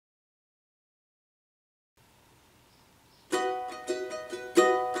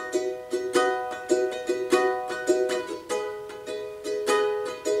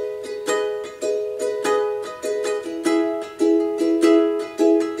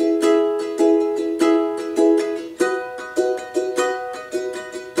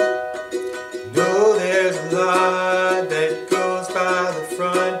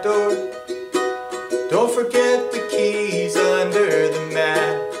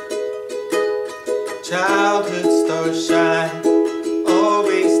childhood stars shine.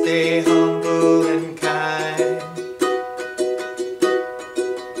 Always stay humble and kind.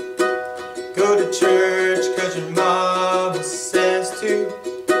 Go to church 'cause your mama says to.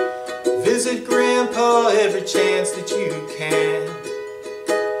 Visit grandpa every chance that you can.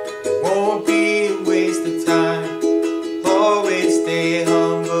 It won't be a waste of time. Always stay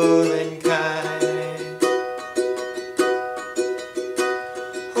humble and kind.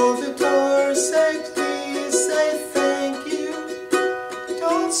 Hold the door, say please, say thank you.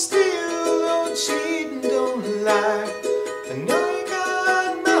 Don't steal, don't cheat, and don't lie. I know you got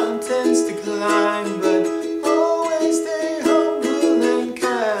mountains to climb, but always stay humble and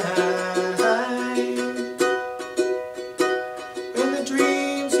kind. When the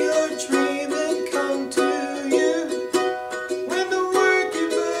dreams you're dreaming come to you, when the work you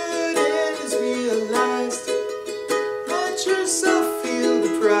put in is realized, let yourself feel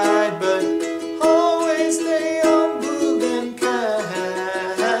the pride, but always stay humble and kind.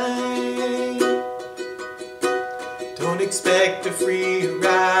 Don't expect a free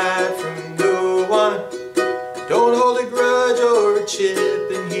ride from no one. Don't hold a grudge or a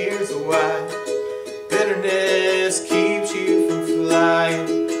chip, and here's why. Bitterness keeps you from flying.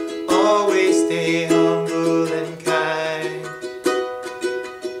 Always stay humble and kind.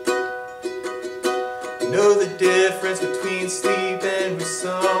 Know the difference between sleeping with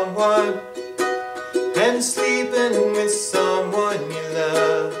someone and sleeping with someone you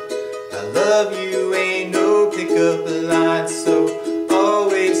love. I love you ain't no pickup line, so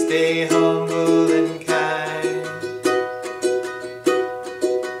always stay humble and kind.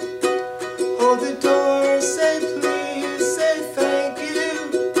 Hold the door, say please, say thank you.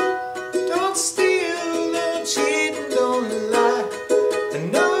 Don't steal, don't cheat, and don't lie. I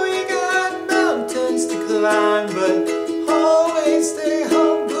know you got mountains to climb, but always stay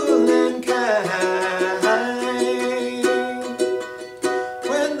humble and kind.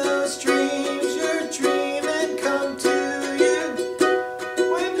 When those dreams you're dreaming come to you,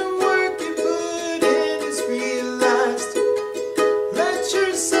 when the work you put in is realized, let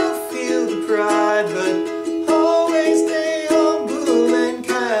yourself feel the pride, but always stay humble and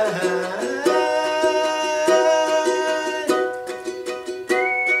kind.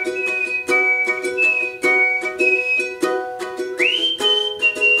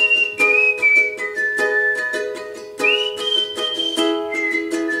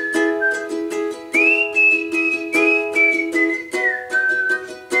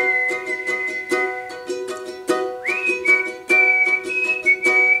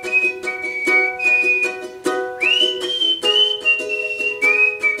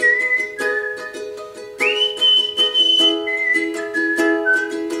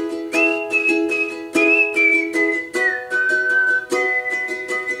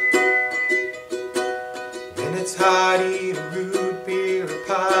 When it's hot, eat a root beer or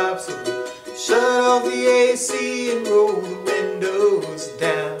popsicle. Shut off the AC and roll the windows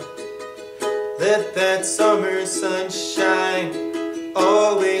down. Let that summer sun shine.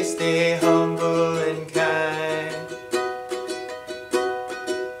 Always stay humble and kind.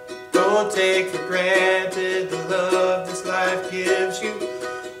 Don't take for granted the love this life gives you.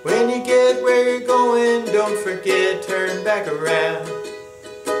 When you get where you're going, don't forget, turn back around.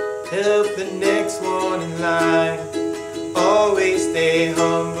 Help the next one in line. Always stay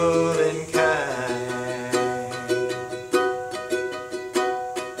humble and kind.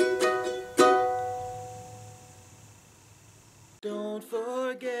 Don't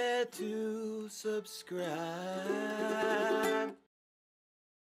forget to subscribe.